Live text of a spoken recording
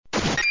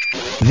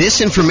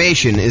This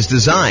information is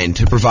designed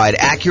to provide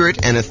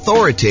accurate and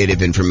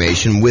authoritative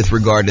information with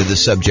regard to the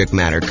subject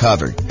matter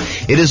covered.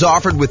 It is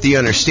offered with the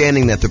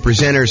understanding that the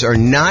presenters are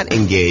not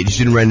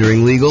engaged in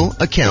rendering legal,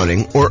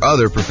 accounting, or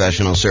other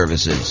professional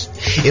services.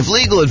 If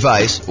legal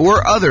advice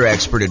or other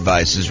expert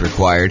advice is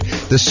required,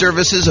 the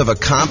services of a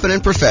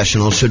competent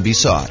professional should be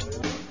sought.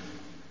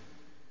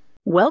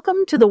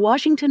 Welcome to the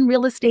Washington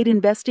Real Estate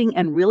Investing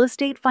and Real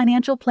Estate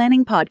Financial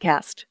Planning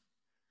Podcast.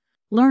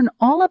 Learn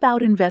all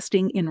about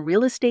investing in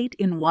real estate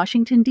in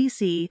Washington,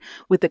 D.C.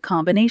 with the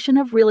combination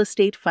of real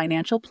estate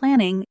financial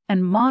planning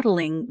and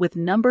modeling with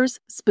numbers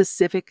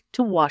specific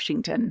to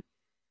Washington.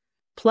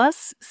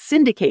 Plus,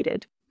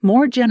 syndicated,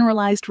 more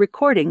generalized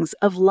recordings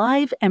of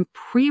live and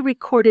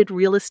pre-recorded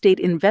real estate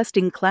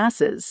investing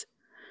classes,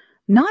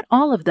 not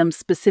all of them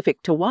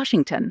specific to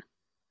Washington.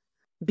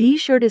 Be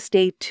sure to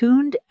stay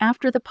tuned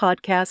after the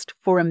podcast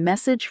for a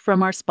message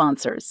from our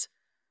sponsors.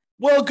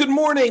 Well, good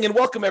morning and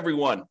welcome,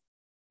 everyone.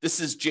 This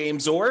is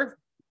James Orr,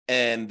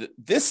 and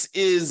this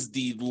is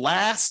the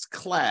last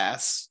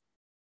class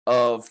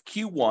of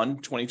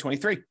Q1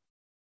 2023.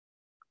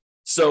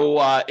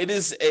 So it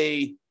is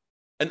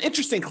an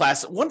interesting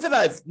class, one that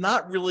I've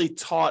not really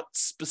taught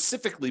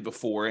specifically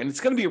before, and it's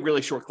going to be a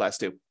really short class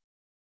too.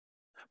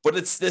 But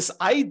it's this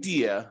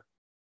idea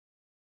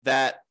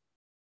that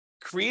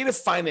creative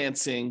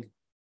financing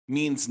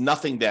means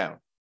nothing down.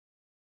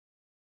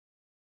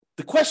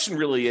 The question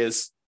really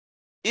is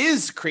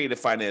creative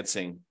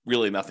financing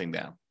really nothing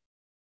down?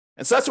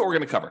 And so that's what we're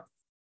going to cover.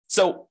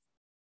 So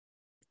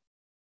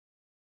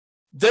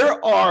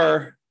there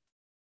are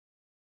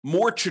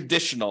more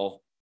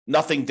traditional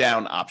nothing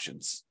down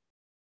options.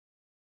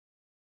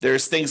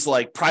 There's things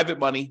like private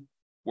money,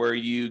 where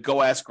you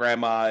go ask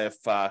grandma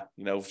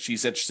if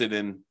she's interested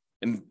in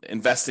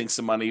investing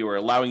some money or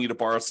allowing you to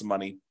borrow some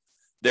money.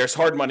 There's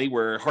hard money,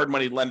 where hard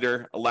money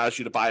lender allows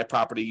you to buy a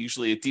property,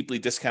 usually a deeply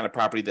discounted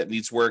property that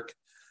needs work.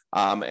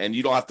 And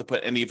you don't have to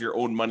put any of your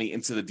own money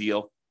into the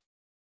deal.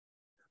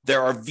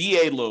 There are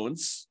VA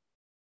loans,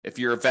 if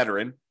you're a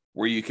veteran,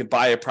 where you can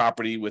buy a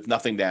property with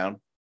nothing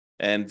down.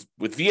 And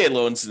with VA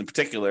loans in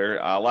particular,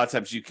 a lot of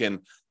times you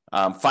can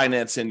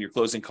finance in your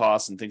closing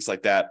costs and things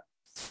like that.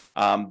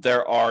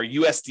 There are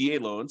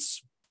USDA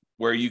loans,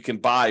 where you can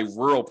buy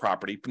rural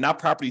property, not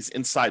properties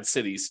inside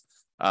cities.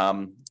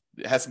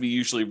 It has to be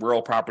usually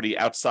rural property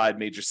outside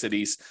major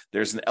cities.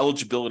 There's an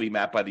eligibility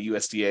map by the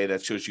USDA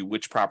that shows you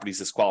which properties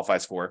this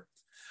qualifies for.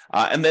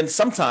 And then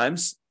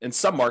sometimes in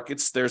some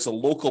markets, there's a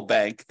local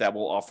bank that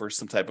will offer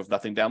some type of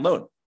nothing down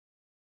loan.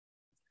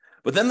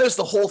 But then there's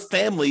the whole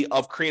family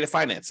of creative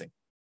financing.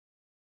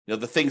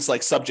 The things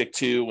like subject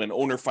to and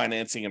owner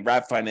financing and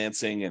wrap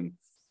financing and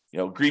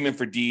agreement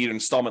for deed,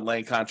 installment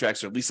land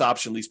contracts, or lease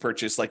option, lease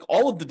purchase, like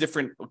all of the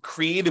different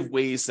creative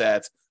ways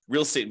that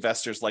real estate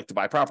investors like to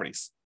buy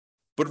properties.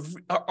 But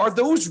are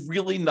those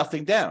really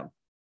nothing down?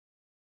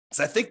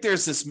 So I think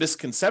there's this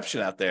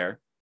misconception out there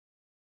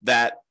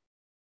that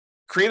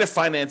creative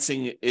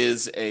financing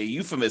is a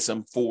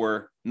euphemism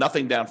for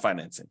nothing down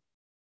financing.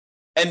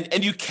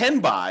 And you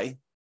can buy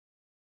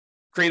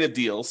creative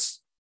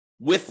deals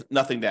with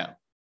nothing down,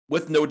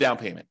 with no down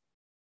payment.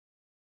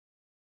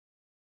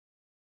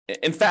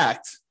 In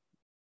fact,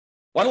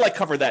 why don't I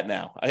cover that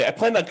now? I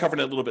plan on covering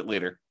it a little bit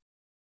later,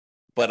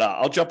 but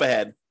I'll jump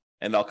ahead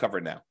and I'll cover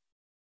it now.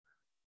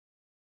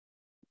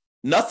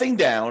 Nothing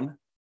down,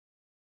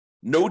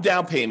 no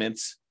down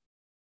payments,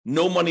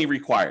 no money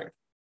required.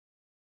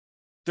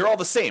 They're all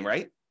the same,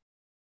 right?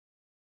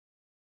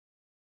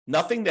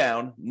 Nothing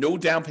down, no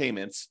down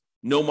payments,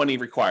 no money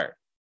required.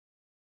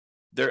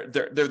 They're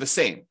the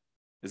same.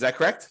 Is that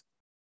correct?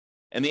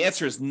 And the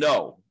answer is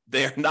no,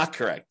 they are not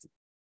correct.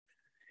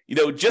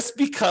 Just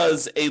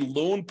because a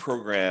loan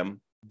program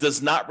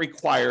does not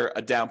require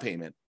a down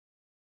payment,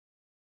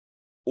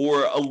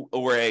 or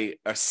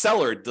a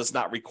seller does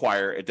not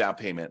require a down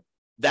payment,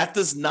 that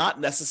does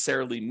not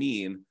necessarily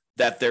mean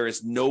that there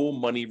is no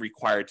money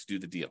required to do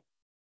the deal.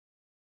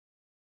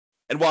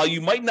 And while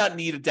you might not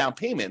need a down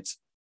payment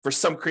for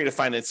some creative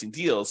financing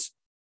deals,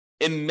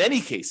 in many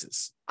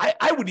cases,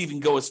 I would even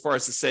go as far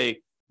as to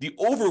say the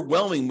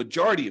overwhelming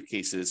majority of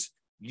cases,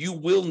 you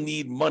will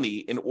need money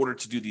in order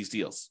to do these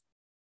deals.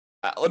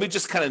 Let me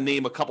just kind of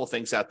name a couple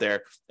things out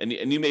there, and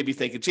you may be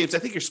thinking, James, I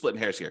think you're splitting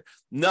hairs here.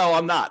 No,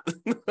 I'm not.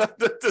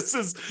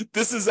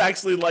 This is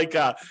actually like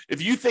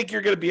if you think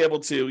you're going to be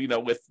able to,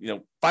 with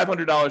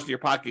 $500 in your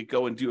pocket,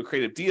 go and do a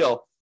creative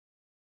deal,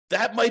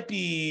 that might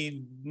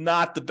be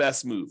not the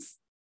best move.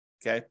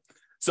 Okay,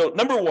 so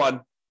number one,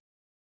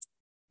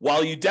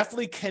 while you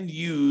definitely can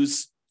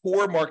use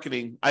poor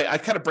marketing, I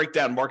kind of break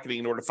down marketing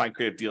in order to find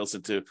creative deals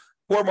into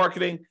poor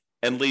marketing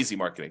and lazy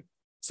marketing.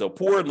 So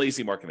poor and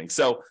lazy marketing.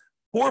 So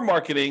poor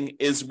marketing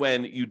is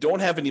when you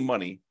don't have any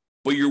money,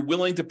 but you're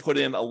willing to put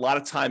in a lot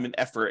of time and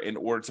effort in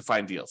order to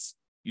find deals.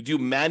 You do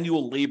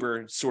manual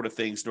labor sort of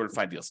things in order to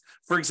find deals.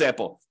 For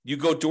example, you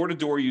go door to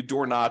door, you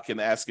door knock and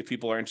ask if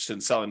people are interested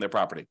in selling their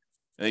property.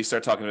 And you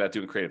start talking about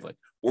doing creatively.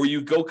 or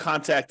you go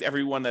contact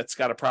everyone that's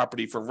got a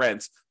property for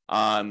rent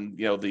on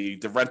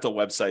the rental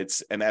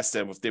websites and ask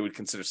them if they would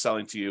consider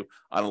selling to you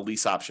on a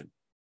lease option.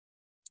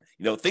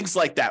 Things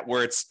like that,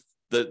 where it's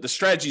the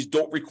strategies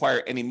don't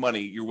require any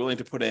money. You're willing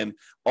to put in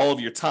all of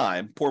your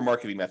time, poor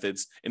marketing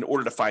methods, in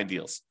order to find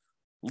deals.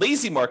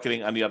 Lazy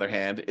marketing, on the other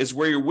hand, is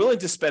where you're willing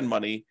to spend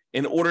money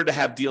in order to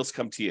have deals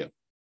come to you.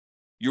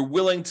 You're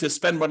willing to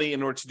spend money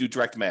in order to do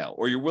direct mail,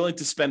 or you're willing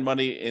to spend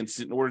money in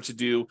order to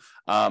do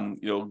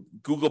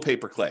Google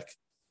pay-per-click,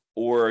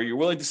 or you're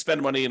willing to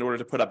spend money in order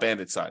to put up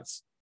bandit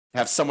signs,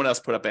 have someone else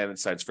put up bandit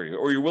signs for you,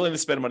 or you're willing to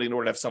spend money in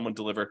order to have someone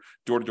deliver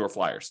door-to-door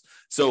flyers.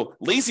 So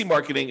lazy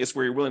marketing is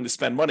where you're willing to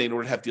spend money in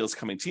order to have deals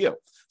coming to you.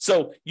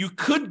 So you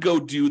could go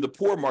do the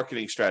poor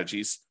marketing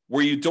strategies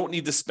where you don't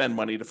need to spend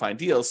money to find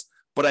deals.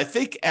 But I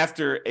think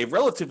after a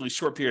relatively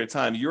short period of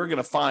time, you're going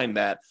to find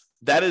that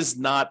is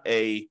not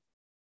a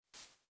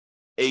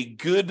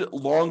good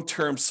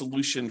long-term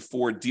solution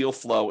for deal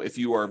flow if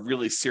you are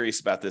really serious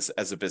about this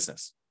as a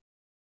business.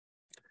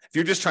 If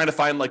you're just trying to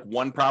find like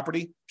one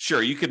property,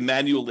 sure, you can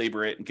manual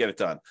labor it and get it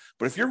done.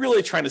 But if you're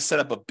really trying to set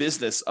up a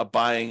business of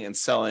buying and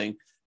selling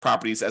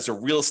properties as a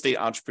real estate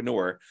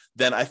entrepreneur,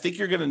 then I think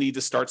you're going to need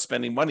to start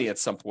spending money at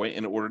some point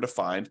in order to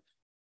find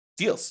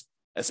deals,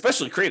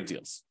 especially creative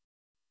deals.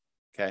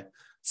 Okay.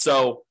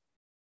 So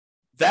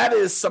that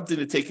is something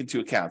to take into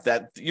account,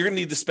 that you're going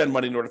to need to spend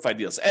money in order to find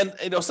deals. And,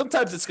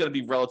 sometimes it's going to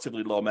be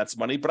relatively low amounts of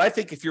money, but I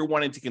think if you're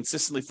wanting to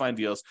consistently find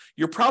deals,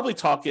 you're probably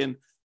talking,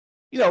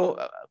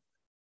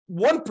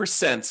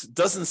 1%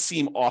 doesn't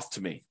seem off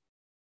to me.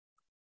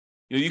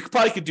 You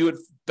could do it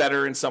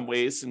better in some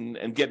ways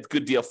and get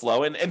good deal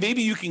flow. And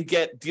maybe you can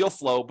get deal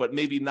flow, but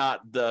maybe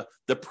not the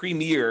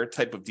premier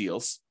type of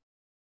deals.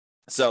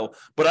 So,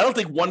 but I don't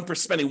think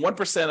spending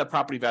 1% of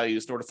property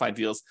values in order to find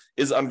deals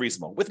is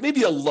unreasonable, with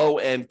maybe a low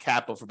end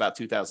cap of about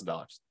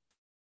 $2,000.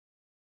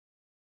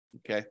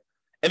 Okay.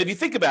 And if you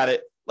think about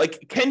it,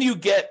 like, can you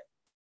get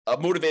a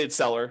motivated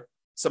seller,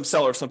 some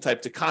seller of some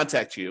type, to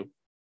contact you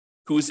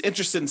who is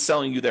interested in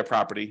selling you their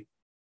property?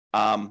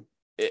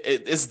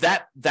 Is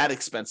that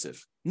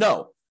expensive?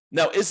 No.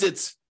 Now, is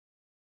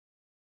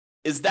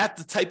that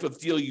the type of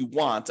deal you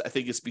want? I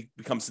think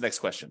becomes the next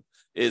question.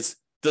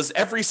 Does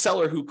every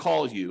seller who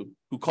calls you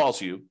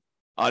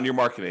on your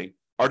marketing,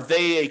 are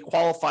they a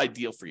qualified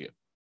deal for you?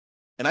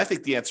 And I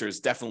think the answer is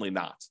definitely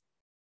not.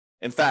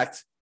 In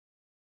fact,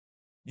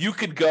 you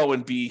could go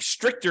and be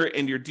stricter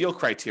in your deal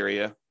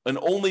criteria and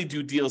only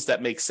do deals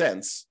that make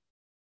sense.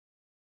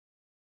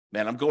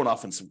 Man, I'm going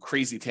off on some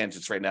crazy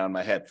tangents right now in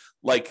my head.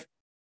 Like,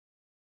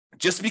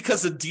 just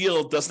because a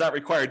deal does not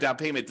require down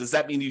payment, does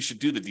that mean you should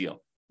do the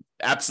deal?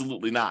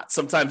 Absolutely not.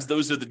 Sometimes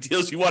those are the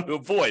deals you want to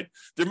avoid.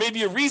 There may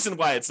be a reason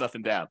why it's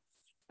nothing down.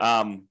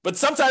 But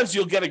sometimes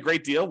you'll get a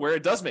great deal where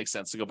it does make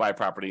sense to go buy a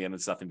property and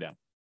it's nothing down.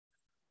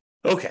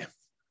 Okay.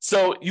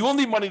 So you will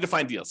need money to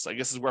find deals, I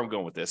guess is where I'm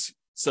going with this.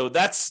 So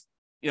that's,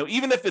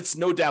 even if it's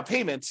no down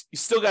payment, you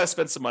still got to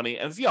spend some money.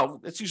 And,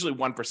 it's usually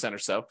 1% or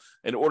so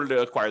in order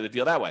to acquire the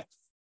deal that way.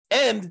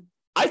 And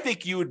I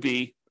think you would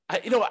be,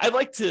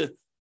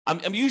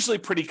 I'm usually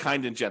pretty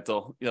kind and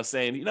gentle,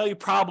 saying, you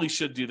probably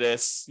should do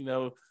this,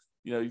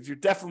 you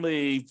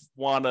definitely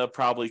want to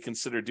probably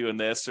consider doing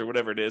this or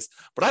whatever it is.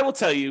 But I will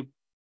tell you,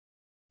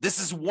 this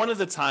is one of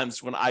the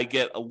times when I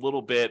get a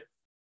little bit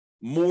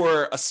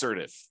more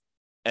assertive.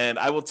 And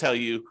I will tell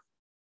you,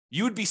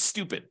 you would be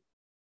stupid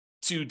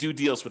to do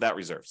deals without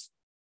reserves.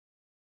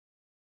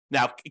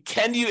 Now,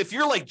 can you, if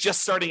you're like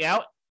just starting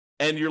out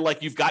and you're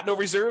like, you've got no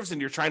reserves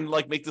and you're trying to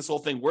like make this whole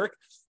thing work,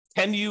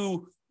 can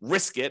you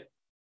risk it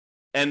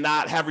and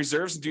not have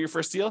reserves and do your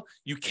first deal?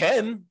 You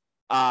can.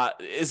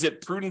 Is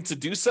it prudent to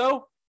do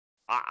so?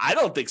 I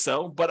don't think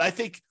so, but I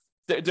think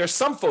there's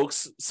some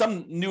folks,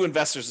 some new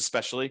investors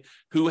especially,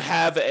 who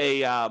have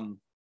their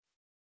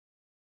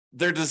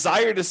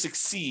desire to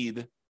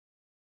succeed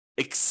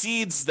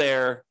exceeds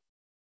their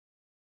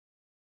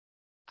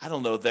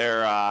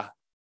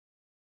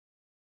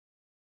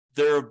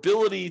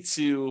ability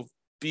to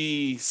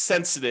be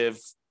sensitive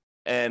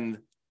and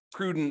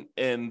prudent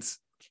and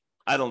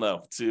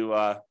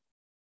to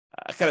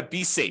kind of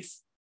be safe.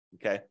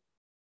 Okay.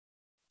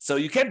 So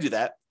you can do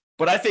that,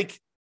 but I think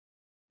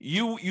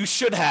you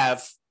should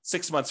have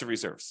 6 months of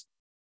reserves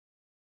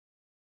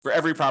for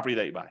every property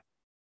that you buy.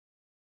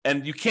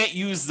 And you can't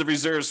use the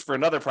reserves for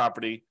another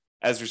property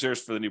as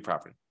reserves for the new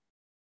property.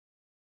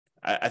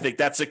 I think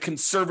that's a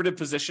conservative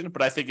position,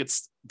 but I think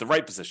it's the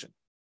right position.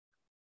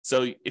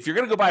 So if you're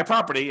going to go buy a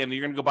property and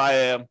you're going to go buy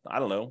a,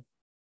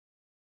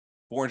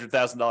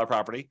 $400,000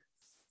 property,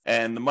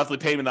 and the monthly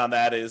payment on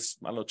that is,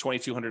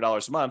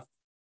 $2,200 a month,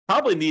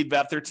 probably need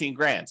about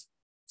 $13,000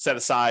 set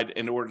aside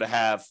in order to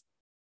have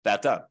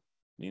that done.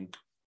 I mean,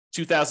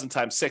 2,000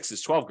 times 6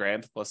 is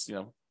 $12,000 plus,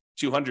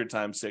 200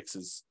 times 6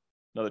 is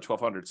another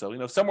 1,200.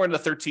 So, somewhere in the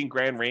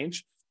 $13,000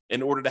 range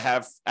in order to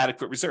have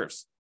adequate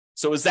reserves.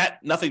 So is that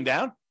nothing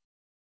down?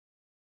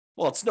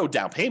 Well, it's no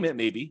down payment,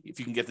 maybe, if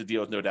you can get the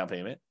deal with no down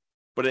payment.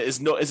 But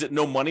is it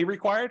no money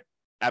required?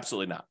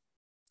 Absolutely not.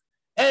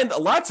 And a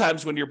lot of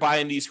times when you're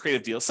buying these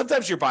creative deals,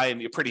 sometimes you're buying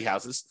your pretty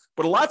houses,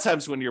 but a lot of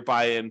times when you're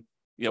buying,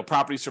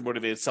 properties from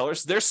motivated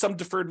sellers, there's some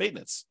deferred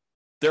maintenance.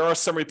 There are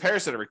some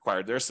repairs that are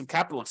required. There are some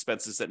capital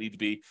expenses that need to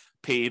be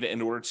paid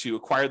in order to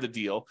acquire the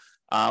deal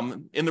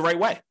in the right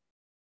way.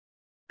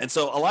 And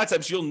so a lot of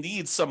times you'll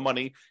need some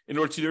money in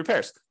order to do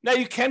repairs. Now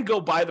you can go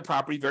buy the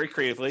property very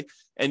creatively,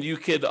 and you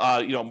could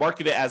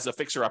market it as a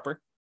fixer-upper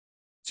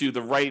to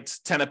the right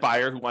tenant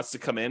buyer who wants to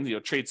come in,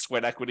 trade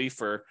sweat equity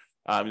for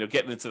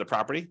getting into the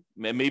property.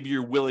 And maybe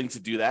you're willing to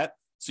do that.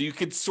 So you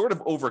could sort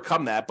of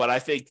overcome that. But I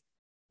think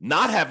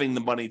not having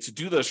the money to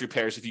do those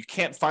repairs, if you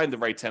can't find the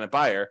right tenant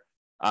buyer,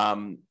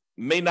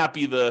 may not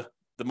be the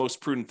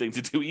most prudent thing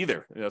to do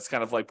either. It's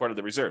kind of like part of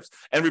the reserves.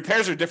 And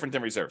repairs are different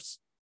than reserves.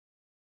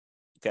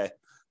 Okay.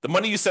 The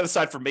money you set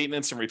aside for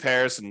maintenance and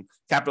repairs and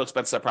capital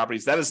expenses on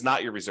properties, that is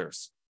not your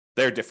reserves.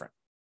 They're different.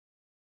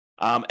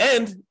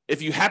 And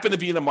if you happen to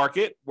be in a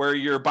market where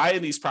you're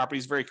buying these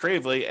properties very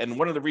creatively, and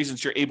one of the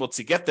reasons you're able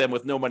to get them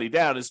with no money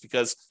down is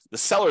because the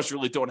sellers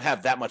really don't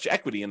have that much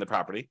equity in the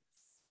property,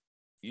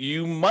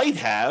 you might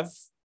have,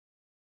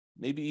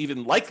 maybe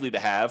even likely to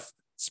have,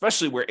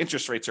 especially where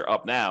interest rates are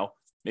up now,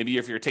 maybe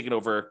if you're taking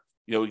over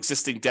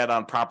existing debt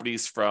on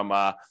properties from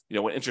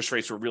when interest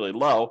rates were really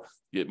low,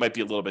 it might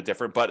be a little bit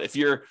different. But if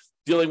you're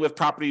dealing with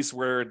properties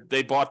where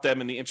they bought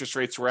them and the interest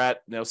rates were at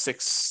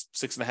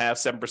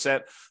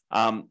 6.5%,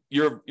 7%,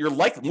 you're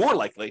more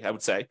likely, I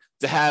would say,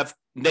 to have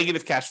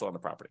negative cash flow on the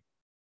property.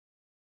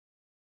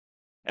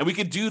 And we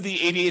could do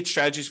the 88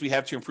 strategies we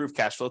have to improve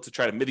cash flow to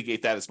try to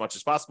mitigate that as much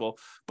as possible.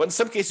 But in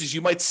some cases, you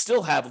might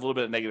still have a little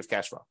bit of negative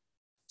cash flow,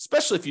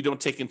 especially if you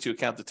don't take into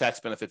account the tax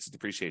benefits of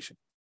depreciation.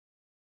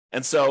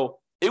 And so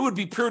it would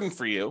be prudent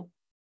for you,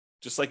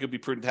 just like it would be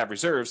prudent to have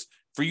reserves,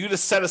 for you to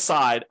set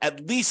aside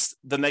at least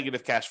the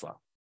negative cash flow.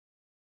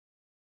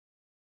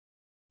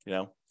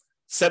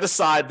 Set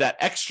aside that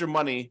extra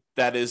money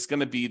that is going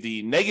to be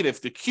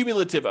the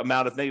cumulative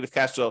amount of negative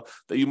cash flow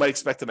that you might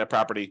expect in that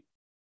property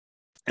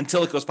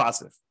until it goes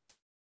positive.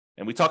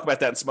 And we talk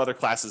about that in some other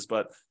classes,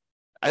 but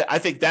I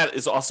think that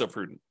is also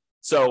prudent.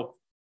 So,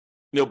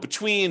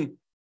 between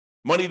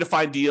money to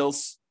find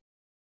deals,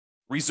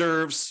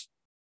 reserves,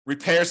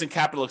 repairs and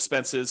capital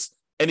expenses,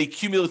 any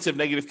cumulative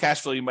negative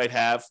cash flow you might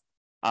have,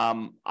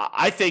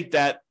 I think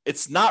that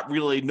it's not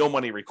really no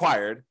money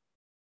required,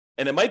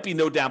 and it might be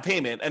no down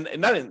payment. And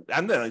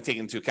I'm not only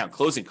taking into account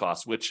closing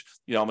costs, which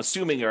I'm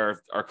assuming are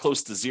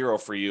close to zero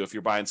for you if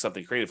you're buying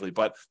something creatively,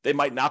 but they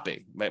might not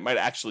be. Might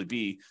actually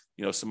be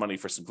some money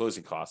for some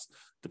closing costs,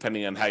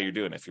 depending on how you're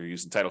doing. If you're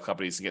using title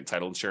companies and getting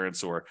title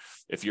insurance, or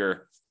if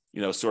you're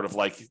sort of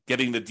like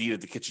getting the deed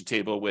at the kitchen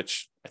table,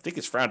 which I think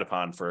is frowned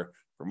upon for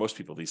most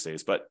people these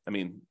days. But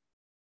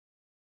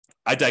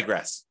I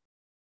digress.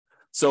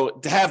 So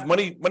to have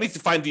money to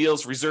find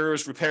deals,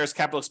 reserves, repairs,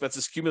 capital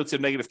expenses,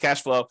 cumulative negative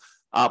cash flow,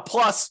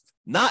 plus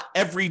not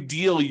every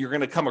deal you're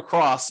going to come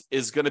across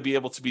is going to be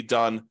able to be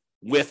done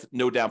with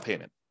no down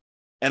payment.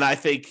 And I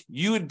think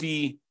you would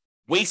be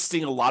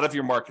wasting a lot of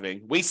your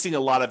marketing, wasting a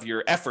lot of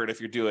your effort if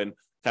you're doing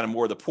kind of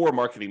more of the poor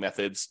marketing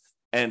methods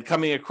and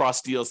coming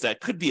across deals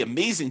that could be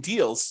amazing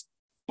deals,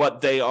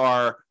 but they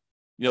are,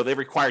 they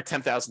require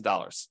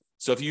 $10,000.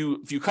 So if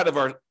you kind of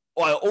are,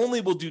 I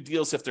only will do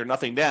deals if they're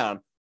nothing down,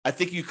 I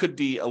think you could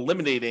be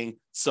eliminating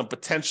some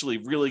potentially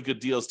really good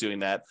deals doing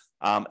that.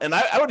 And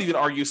I would even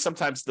argue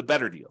sometimes the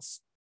better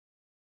deals.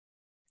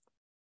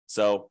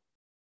 So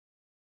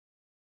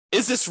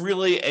is this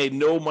really a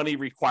no money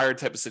required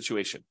type of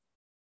situation?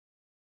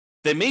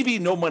 There may be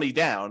no money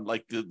down,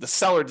 like the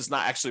seller does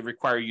not actually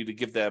require you to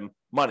give them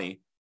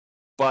money,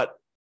 but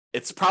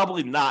it's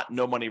probably not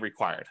no money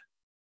required.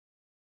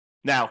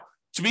 Now,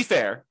 to be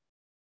fair,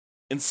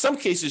 in some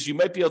cases, you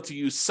might be able to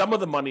use some of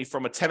the money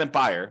from a tenant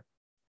buyer.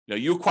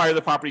 You acquire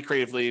the property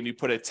creatively and you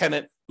put a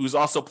tenant who's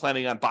also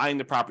planning on buying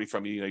the property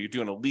from you. You're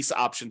doing a lease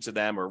option to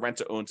them or rent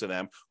to own to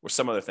them or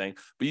some other thing.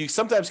 But you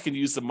sometimes can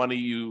use the money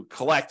you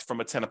collect from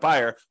a tenant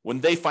buyer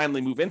when they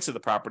finally move into the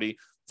property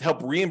to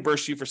help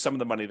reimburse you for some of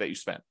the money that you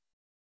spent.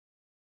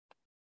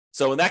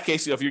 So in that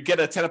case, if you get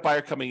a tenant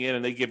buyer coming in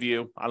and they give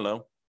you,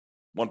 1%,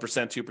 2%,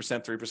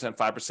 3%,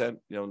 5%,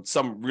 in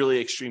some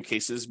really extreme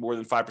cases, more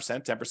than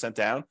 5%, 10%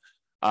 down,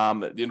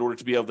 in order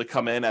to be able to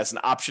come in as an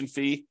option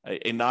fee,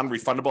 a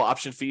non-refundable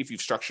option fee, if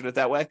you've structured it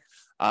that way,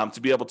 to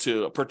be able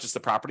to purchase the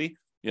property.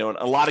 In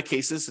a lot of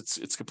cases,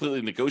 it's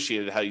completely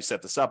negotiated how you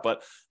set this up,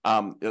 but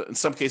in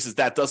some cases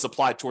that does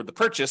apply toward the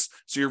purchase.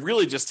 So you're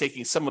really just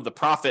taking some of the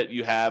profit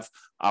you have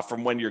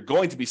from when you're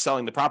going to be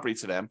selling the property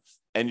to them,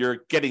 and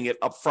you're getting it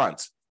up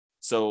front.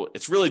 So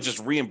it's really just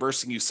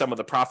reimbursing you some of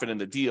the profit in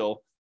the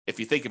deal,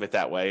 if you think of it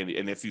that way,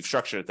 and if you've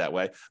structured it that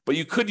way. But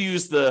you could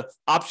use the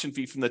option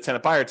fee from the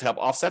tenant buyer to help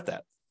offset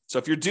that. So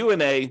if you're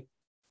doing a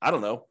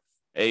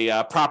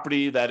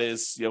property that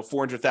is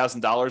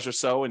 $400,000 or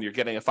so, and you're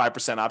getting a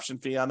 5% option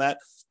fee on that,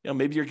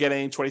 maybe you're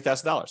getting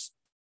 $20,000,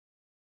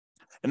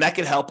 and that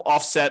could help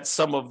offset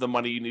some of the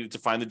money you needed to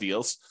find the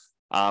deals.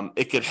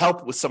 It could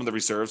help with some of the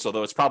reserves,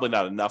 although it's probably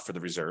not enough for the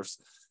reserves,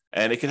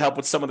 and it can help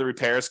with some of the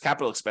repairs,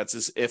 capital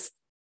expenses if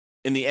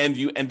in the end,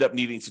 you end up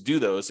needing to do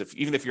those.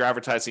 Even if you're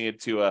advertising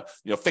it to a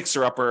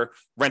fixer upper,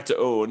 rent to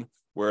own,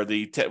 where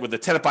the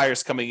tenant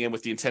buyers coming in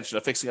with the intention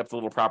of fixing up the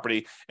little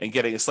property and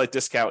getting a slight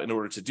discount in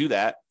order to do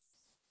that.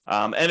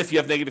 And if you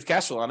have negative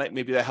cash flow on it,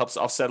 maybe that helps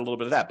offset a little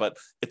bit of that. But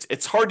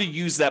it's hard to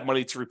use that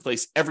money to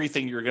replace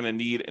everything you're going to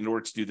need in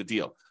order to do the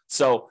deal.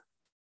 So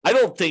I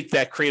don't think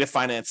that creative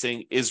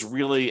financing is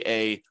really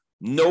a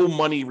no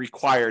money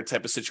required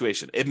type of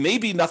situation. It may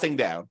be nothing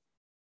down,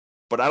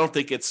 but I don't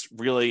think it's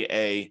really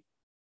a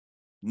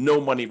no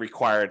money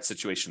required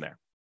situation there.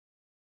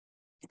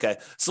 Okay,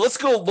 so let's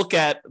go look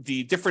at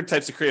the different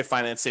types of creative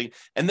financing,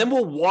 and then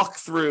we'll walk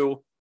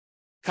through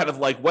kind of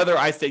like whether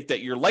I think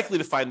that you're likely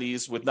to find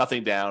these with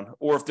nothing down,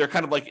 or if they're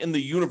kind of like in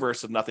the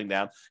universe of nothing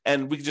down,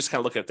 and we can just kind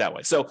of look at it that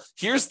way. So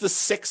here's the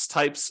 6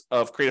 types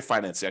of creative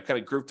financing. I kind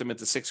of grouped them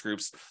into 6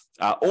 groups.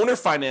 Owner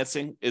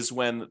financing is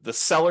when the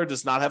seller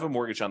does not have a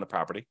mortgage on the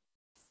property.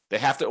 They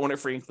have to own it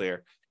free and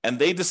clear, and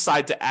they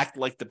decide to act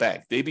like the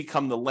bank. They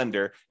become the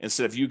lender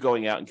instead of you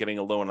going out and getting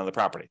a loan on the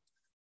property.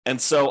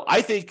 And so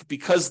I think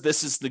because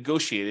this is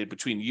negotiated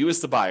between you as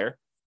the buyer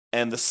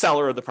and the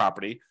seller of the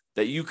property,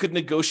 that you could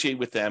negotiate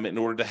with them in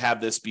order to have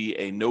this be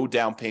a no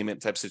down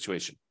payment type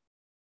situation.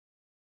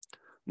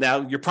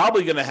 Now, you're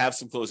probably going to have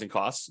some closing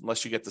costs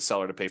unless you get the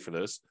seller to pay for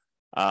those.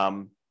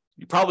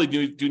 You probably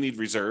do need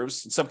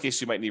reserves. In some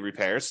cases, you might need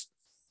repairs,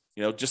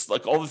 just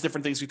like all the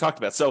different things we talked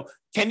about. So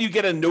can you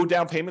get a no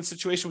down payment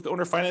situation with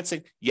owner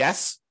financing?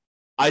 Yes.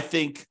 I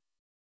think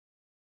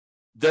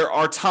there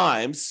are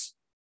times,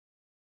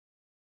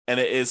 and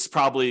it is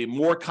probably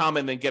more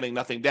common than getting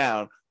nothing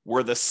down,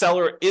 where the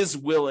seller is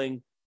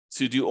willing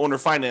to do owner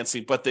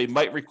financing, but they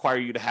might require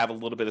you to have a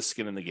little bit of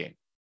skin in the game,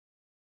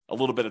 a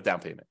little bit of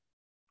down payment.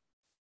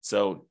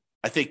 So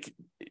I think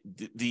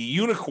the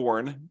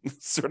unicorn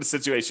sort of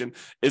situation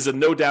is a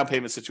no down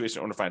payment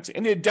situation, owner financing,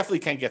 and you definitely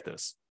can get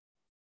those.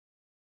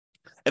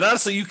 And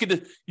honestly,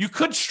 you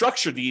could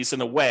structure these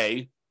in a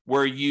way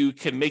where you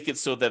can make it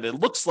so that it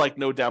looks like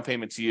no down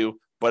payment to you,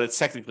 but it's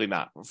technically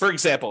not. For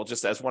example,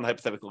 just as one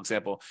hypothetical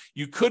example,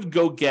 you could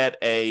go get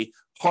a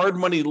hard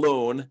money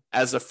loan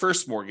as a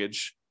first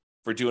mortgage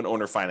for doing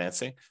owner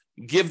financing,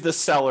 give the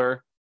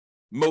seller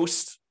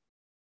most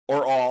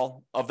or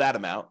all of that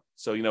amount.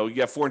 So, you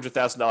have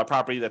 $400,000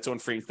 property that's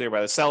owned free and clear by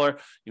the seller.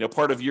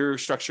 Part of your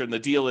structure in the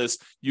deal is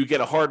you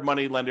get a hard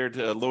money lender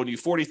to loan you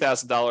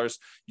 $40,000.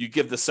 You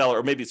give the seller,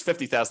 or maybe it's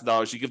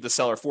 $50,000. You give the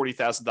seller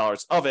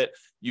 $40,000 of it.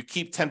 You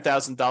keep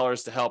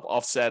 $10,000 to help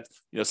offset,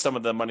 some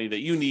of the money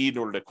that you need in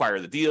order to acquire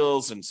the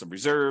deals and some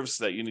reserves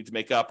that you need to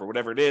make up or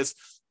whatever it is.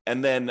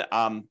 And then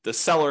the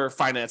seller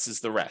finances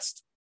the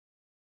rest.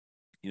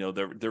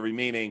 The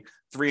remaining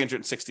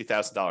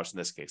 $360,000 in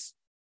this case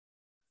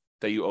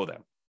that you owe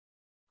them.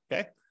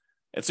 Okay.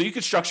 And so you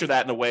could structure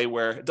that in a way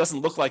where it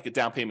doesn't look like a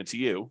down payment to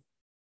you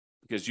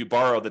because you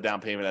borrow the down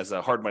payment as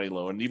a hard money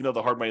loan. Even though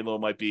the hard money loan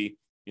might be,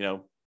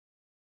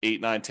 8,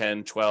 9,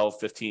 10, 12,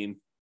 15,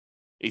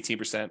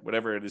 18%,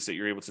 whatever it is that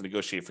you're able to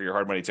negotiate for your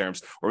hard money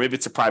terms, or maybe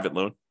it's a private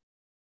loan.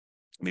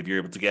 Maybe you're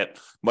able to get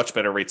much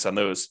better rates on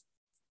those.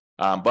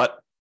 But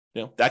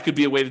that could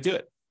be a way to do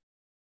it.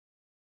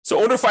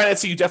 So owner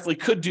financing, you definitely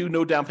could do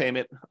no down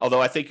payment,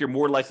 although I think you're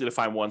more likely to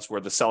find ones where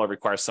the seller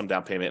requires some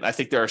down payment. And I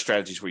think there are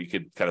strategies where you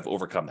could kind of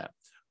overcome that.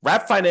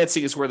 Wrap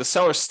financing is where the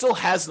seller still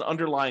has an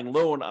underlying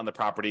loan on the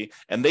property,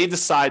 and they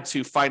decide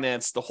to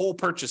finance the whole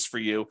purchase for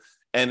you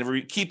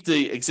and keep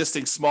the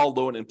existing small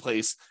loan in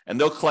place, and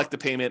they'll collect the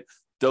payment.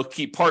 They'll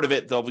keep part of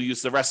it. They'll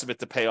use the rest of it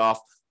to pay off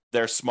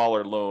their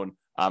smaller loan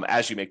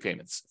as you make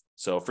payments.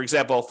 So, for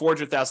example,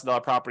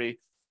 $400,000 property,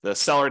 the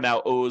seller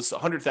now owes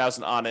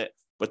 $100,000 on it,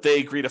 but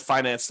they agree to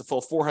finance the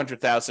full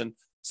 $400,000.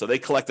 So they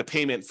collect the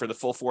payment for the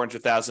full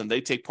 $400,000.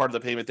 They take part of the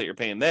payment that you're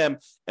paying them,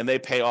 and they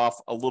pay off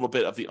a little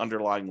bit of the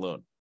underlying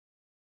loan.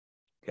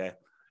 Okay.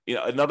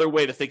 Another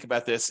way to think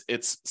about this,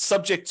 it's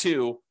subject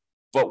to,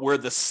 but where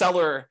the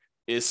seller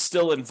is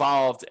still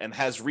involved and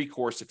has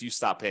recourse if you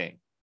stop paying.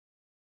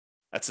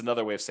 That's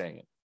another way of saying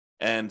it.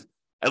 And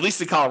at least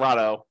in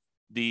Colorado,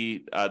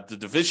 the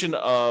division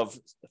of,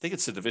 I think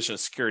it's the Division of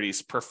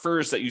Securities,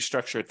 prefers that you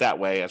structure it that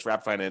way as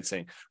wrap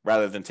financing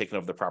rather than taking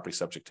over the property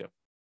subject to.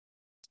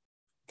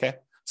 Okay.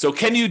 So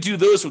can you do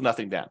those with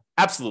nothing down?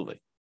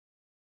 Absolutely.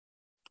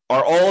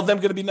 Are all of them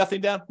going to be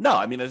nothing down? No.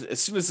 I mean, as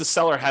soon as the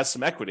seller has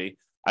some equity,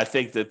 I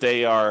think that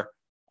they are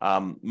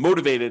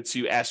motivated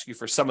to ask you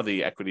for some of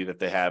the equity that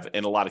they have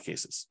in a lot of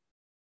cases.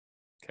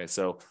 Okay.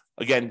 So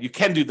again, you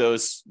can do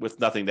those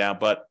with nothing down,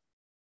 but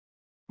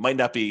might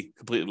not be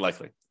completely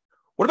likely.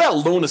 What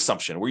about loan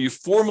assumption, where you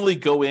formally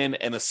go in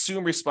and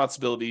assume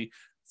responsibility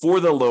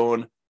for the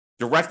loan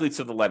directly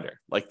to the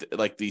lender?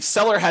 Like the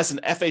seller has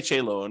an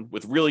FHA loan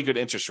with really good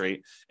interest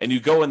rate, and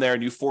you go in there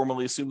and you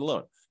formally assume the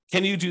loan.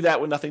 Can you do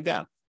that with nothing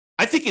down?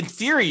 I think in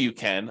theory you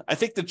can. I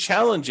think the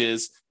challenge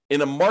is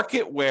in a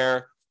market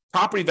where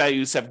property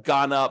values have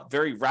gone up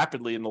very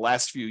rapidly in the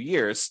last few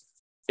years,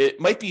 it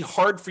might be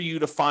hard for you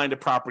to find a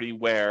property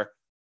where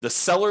the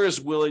seller is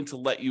willing to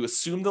let you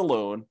assume the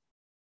loan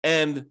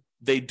and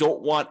they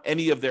don't want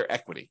any of their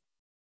equity.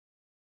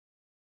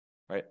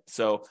 right?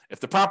 So if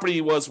the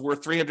property was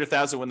worth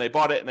 $300,000 when they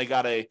bought it and they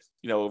got a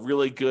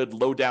really good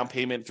low down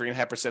payment,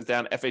 3.5%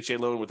 down FHA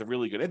loan with a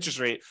really good interest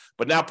rate,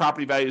 but now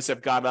property values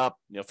have gone up,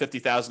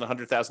 $50,000,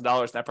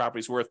 $100,000, and that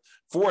property's worth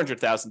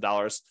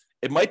 $400,000.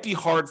 It might be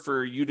hard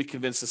for you to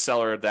convince the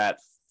seller that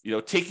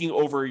taking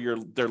over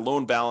their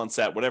loan balance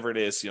at whatever it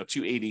is,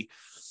 280,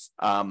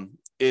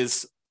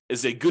 is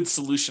a good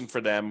solution for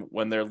them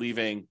when they're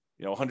leaving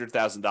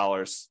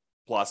 $100,000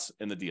 plus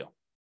in the deal.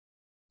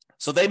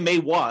 So they may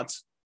want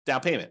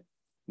down payment.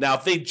 Now,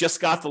 if they just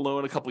got the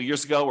loan a couple of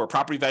years ago, where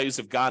property values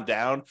have gone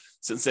down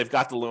since they've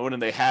got the loan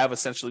and they have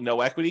essentially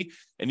no equity,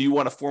 and you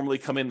want to formally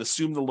come in,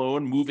 assume the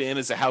loan, move in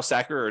as a house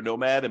hacker or a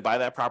nomad and buy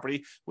that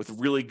property with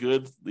really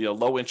good,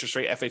 low interest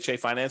rate FHA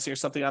financing or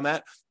something on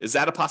that, is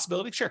that a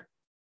possibility? Sure.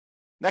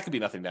 That could be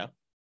nothing down.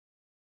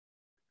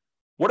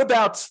 What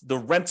about the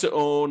rent to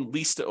own,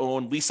 lease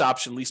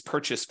option, lease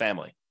purchase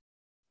family,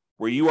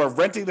 where you are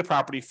renting the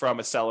property from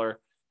a seller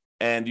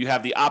and you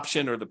have the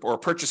option or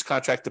purchase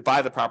contract to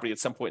buy the property at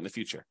some point in the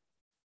future?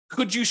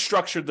 Could you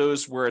structure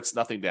those where it's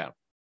nothing down?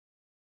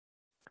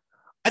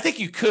 I think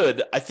you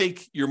could. I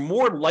think you're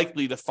more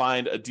likely to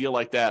find a deal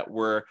like that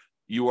where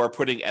you are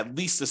putting at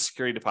least a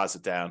security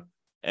deposit down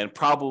and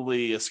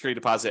probably a security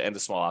deposit and a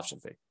small option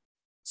fee.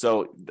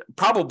 So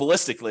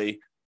probabilistically,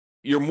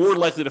 you're more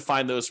likely to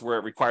find those where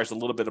it requires a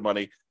little bit of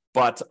money.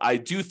 But I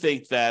do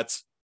think that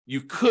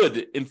you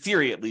could, in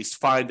theory at least,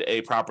 find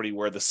a property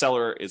where the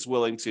seller is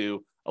willing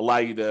to allow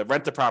you to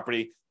rent the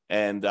property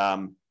and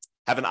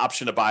have an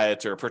option to buy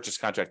it or a purchase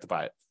contract to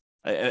buy it.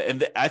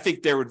 And I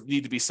think there would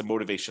need to be some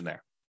motivation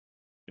there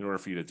in order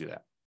for you to do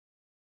that.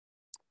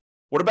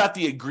 What about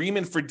the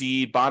agreement for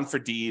deed, bond for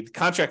deed,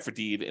 contract for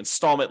deed,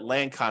 installment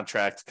land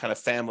contract kind of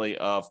family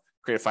of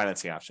creative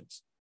financing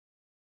options?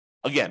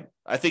 Again,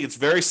 I think it's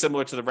very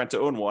similar to the rent to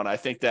own one. I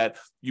think that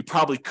you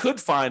probably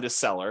could find a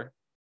seller,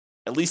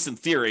 at least in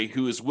theory,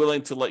 who is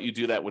willing to let you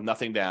do that with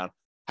nothing down.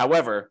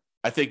 However,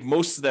 I think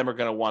most of them are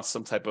going to want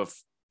some type of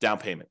down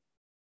payment.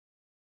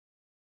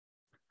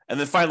 And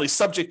then finally,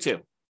 subject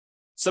to.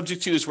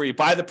 Subject to is where you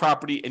buy the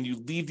property and you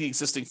leave the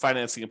existing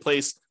financing in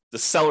place. The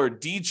seller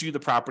deeds you the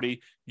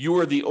property. You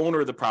are the owner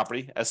of the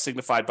property as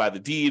signified by the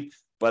deed,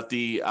 but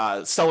the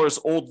seller's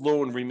old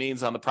loan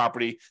remains on the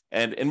property.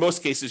 And in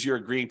most cases, you're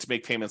agreeing to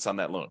make payments on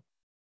that loan.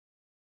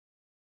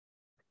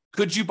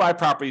 Could you buy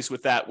properties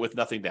with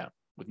nothing down,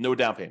 with no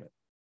down payment?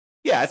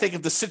 Yeah, I think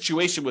if the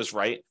situation was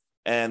right,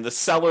 and the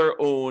seller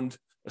owed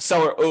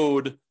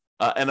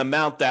an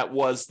amount that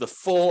was the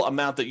full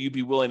amount that you'd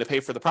be willing to pay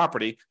for the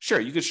property, sure,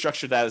 you could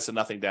structure that as a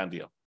nothing down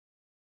deal.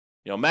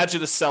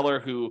 Imagine a seller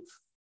who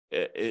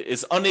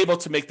is unable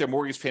to make their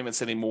mortgage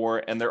payments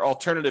anymore, and their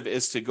alternative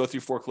is to go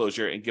through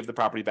foreclosure and give the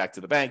property back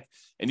to the bank.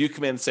 And you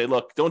come in and say,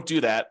 look, don't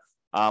do that.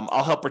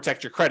 I'll help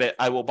protect your credit.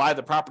 I will buy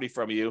the property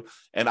from you,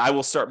 and I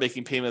will start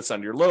making payments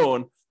on your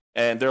loan.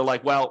 And they're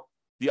like, well,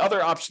 the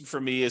other option for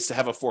me is to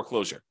have a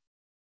foreclosure.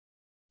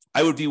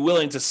 I would be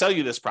willing to sell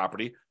you this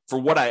property for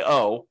what I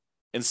owe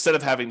instead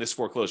of having this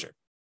foreclosure.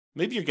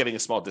 Maybe you're getting a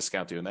small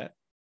discount doing that.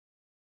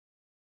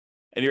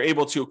 And you're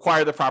able to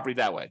acquire the property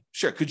that way.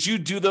 Sure. Could you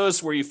do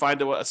those where you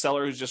find a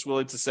seller who's just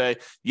willing to say,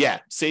 yeah,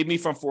 save me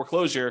from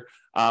foreclosure,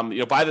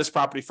 buy this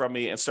property from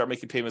me and start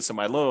making payments on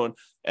my loan,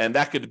 and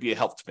that could be a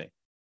help to me?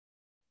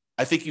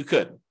 I think you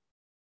could.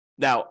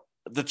 Now,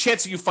 the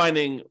chance of you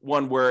finding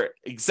one where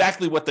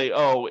exactly what they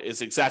owe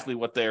is exactly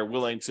what they're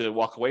willing to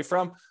walk away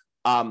from,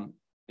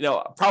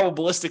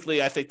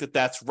 probabilistically, I think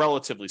that's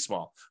relatively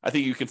small. I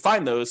think you can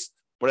find those,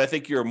 but I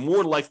think you're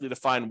more likely to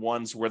find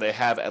ones where they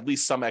have at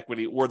least some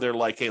equity, or they're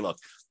like, hey, look,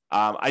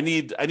 I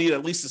need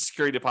at least a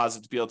security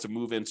deposit to be able to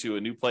move into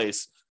a new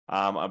place.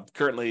 I'm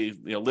currently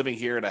living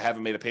here and I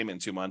haven't made a payment in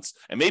 2 months.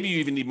 And maybe you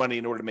even need money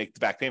in order to make the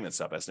back payments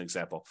up, as an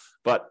example.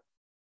 But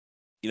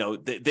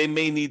they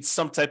may need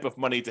some type of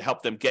money to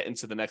help them get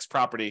into the next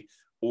property,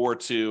 or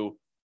to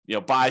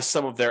buy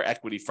some of their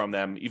equity from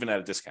them, even at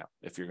a discount,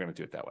 if you're going to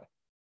do it that way.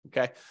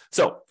 Okay,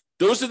 so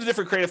those are the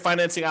different creative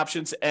financing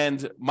options,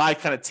 and my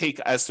kind of take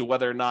as to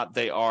whether or not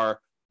they are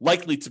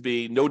likely to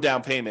be no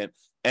down payment.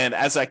 And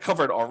as I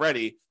covered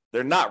already,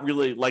 they're not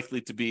really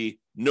likely to be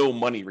no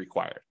money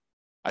required.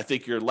 I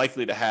think you're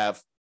likely to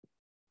have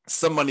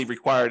some money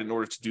required in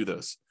order to do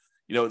those.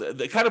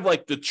 The kind of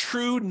like the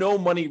true no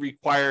money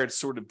required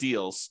sort of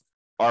deals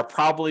are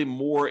probably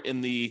more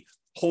in the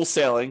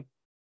wholesaling,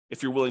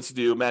 if you're willing to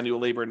do manual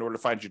labor in order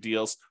to find your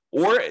deals,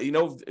 or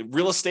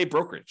real estate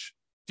brokerage.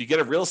 If you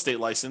get a real estate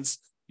license,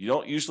 you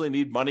don't usually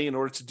need money in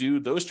order to do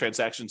those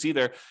transactions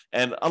either.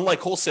 And unlike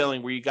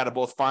wholesaling, where you got to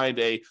both find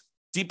a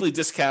deeply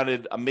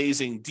discounted,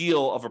 amazing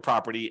deal of a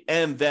property,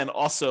 and then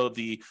also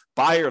the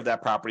buyer of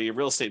that property, a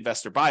real estate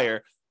investor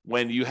buyer,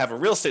 when you have a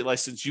real estate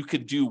license, you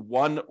could do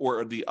one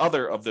or the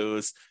other of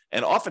those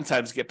and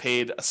oftentimes get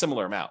paid a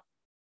similar amount.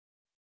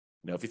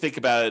 If you think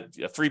about it,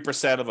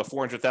 3% of a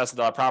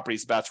 $400,000 property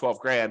is about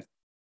 $12,000.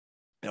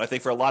 I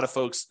think for a lot of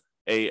folks,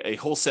 a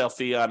wholesale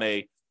fee on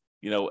an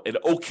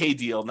okay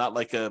deal, not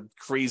like a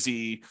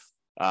crazy,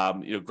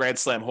 grand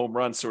slam home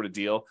run sort of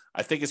deal,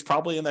 I think is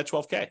probably in that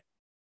 $12,000.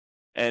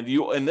 And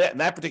you, in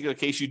that particular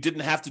case, you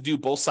didn't have to do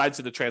both sides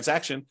of the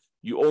transaction.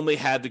 You only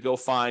had to go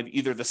find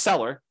either the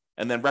seller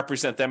and then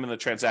represent them in the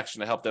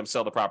transaction to help them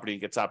sell the property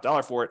and get top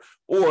dollar for it,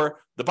 or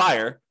the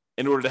buyer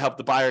in order to help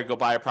the buyer go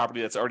buy a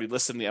property that's already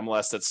listed in the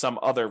MLS that some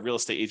other real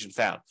estate agent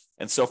found.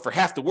 And so for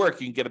half the work,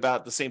 you can get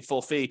about the same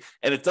full fee,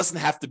 and it doesn't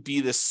have to be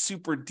this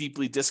super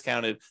deeply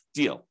discounted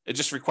deal. It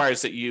just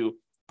requires that you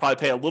probably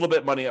pay a little bit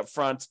of money up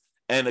front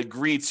and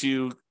agree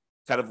to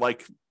kind of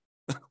like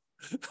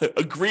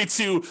agree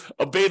to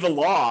obey the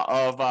law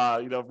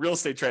of real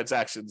estate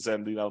transactions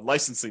and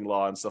licensing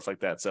law and stuff like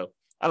that. So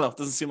I don't know, it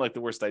doesn't seem like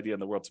the worst idea in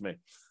the world to me,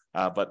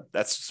 but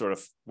that's sort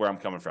of where I'm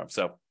coming from.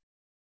 So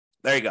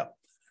there you go.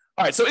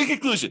 All right, so in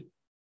conclusion,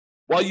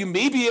 while you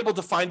may be able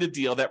to find a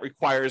deal that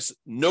requires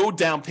no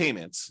down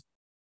payments,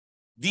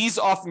 these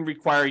often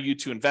require you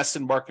to invest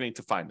in marketing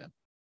to find them.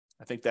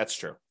 I think that's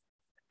true.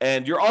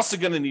 And you're also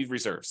going to need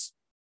reserves.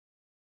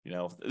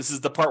 This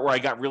is the part where I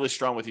got really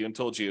strong with you and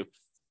told you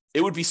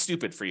it would be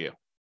stupid for you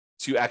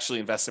to actually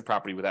invest in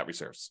property without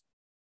reserves.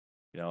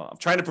 I'm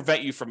trying to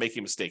prevent you from making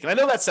a mistake. And I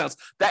know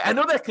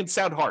that can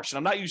sound harsh, and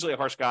I'm not usually a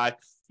harsh guy,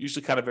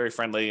 usually kind of very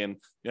friendly and,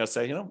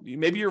 say,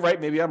 maybe you're right,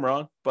 maybe I'm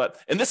wrong. But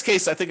in this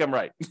case, I think I'm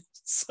right.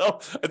 So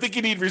I think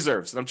you need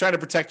reserves, and I'm trying to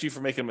protect you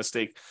from making a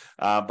mistake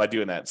by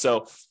doing that.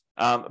 So,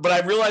 but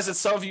I realize that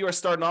some of you are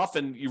starting off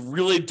and you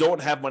really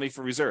don't have money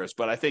for reserves,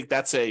 but I think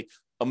that's a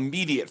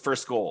immediate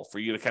first goal for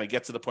you to kind of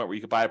get to the point where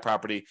you can buy a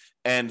property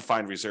and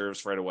find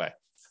reserves right away.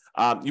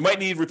 You might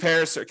need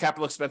repairs or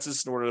capital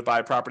expenses in order to buy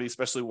a property,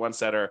 especially ones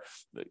that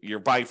you're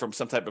buying from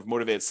some type of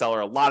motivated seller.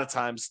 A lot of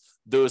times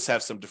those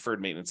have some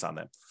deferred maintenance on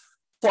them.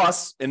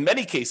 Plus, in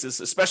many cases,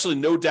 especially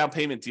no down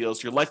payment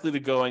deals, you're likely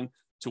to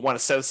want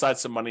to set aside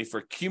some money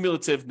for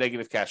cumulative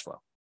negative cash flow.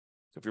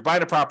 So if you're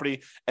buying a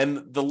property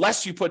and the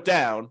less you put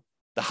down,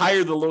 the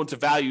higher the loan to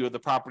value of the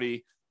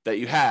property that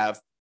you have,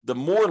 the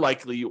more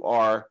likely you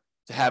are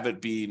to have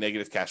it be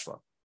negative cash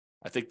flow.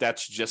 I think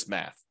that's just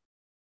math.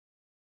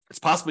 It's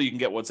possible you can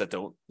get ones that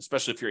don't,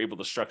 especially if you're able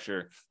to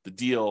structure the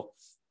deal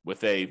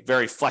with a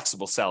very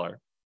flexible seller.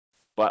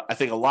 But I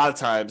think a lot of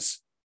times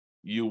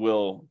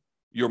you're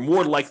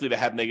more likely to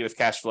have negative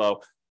cash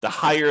flow the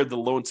higher the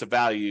loan to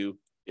value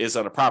is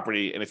on a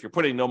property. And if you're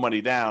putting no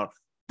money down,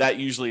 that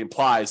usually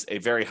implies a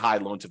very high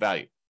loan to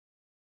value.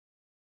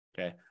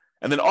 Okay.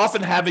 And then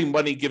often having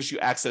money gives you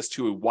access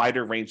to a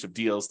wider range of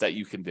deals that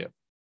you can do.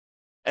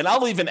 And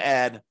I'll even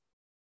add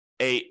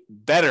a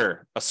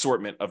better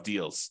assortment of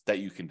deals that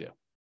you can do.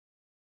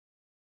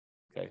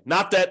 Okay.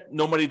 Not that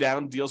no money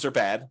down deals are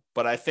bad,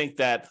 but I think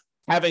that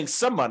having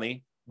some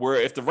money where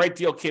if the right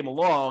deal came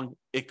along,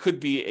 it could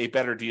be a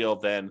better deal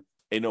than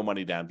a no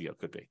money down deal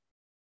could be.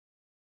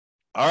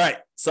 All right.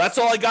 So that's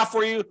all I got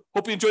for you.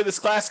 Hope you enjoyed this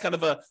class, kind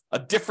of a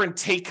different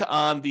take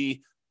on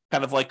the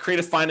kind of like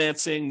creative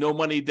financing, no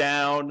money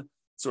down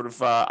sort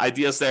of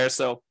ideas there.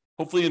 So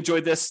hopefully you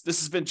enjoyed this. This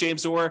has been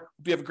James Orr. Hope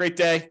you have a great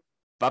day.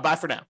 Bye-bye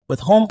for now.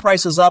 With home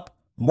prices up,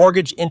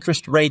 mortgage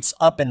interest rates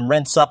up, and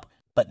rents up,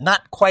 but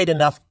not quite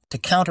enough to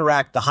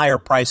counteract the higher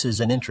prices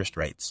and interest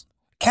rates.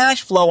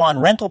 Cash flow on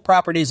rental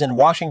properties in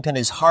Washington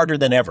is harder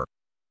than ever.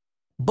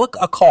 Book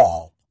a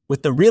call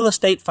with the Real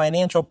Estate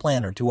Financial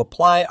Planner to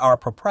apply our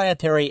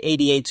proprietary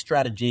 88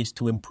 strategies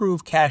to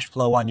improve cash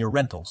flow on your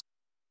rentals.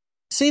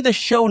 See the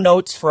show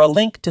notes for a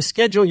link to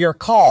schedule your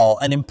call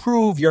and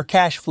improve your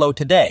cash flow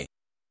today.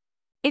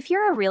 If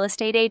you're a real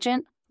estate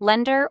agent,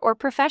 lender, or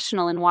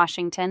professional in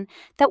Washington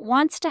that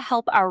wants to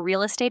help our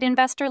real estate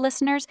investor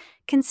listeners,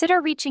 consider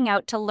reaching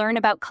out to learn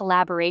about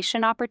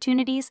collaboration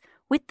opportunities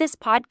with this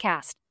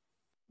podcast.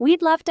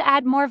 We'd love to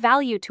add more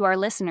value to our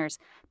listeners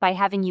by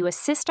having you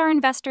assist our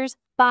investors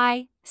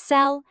buy,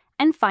 sell,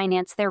 and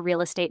finance their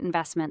real estate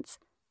investments.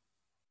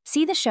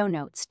 See the show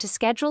notes to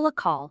schedule a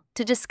call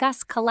to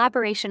discuss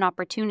collaboration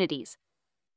opportunities.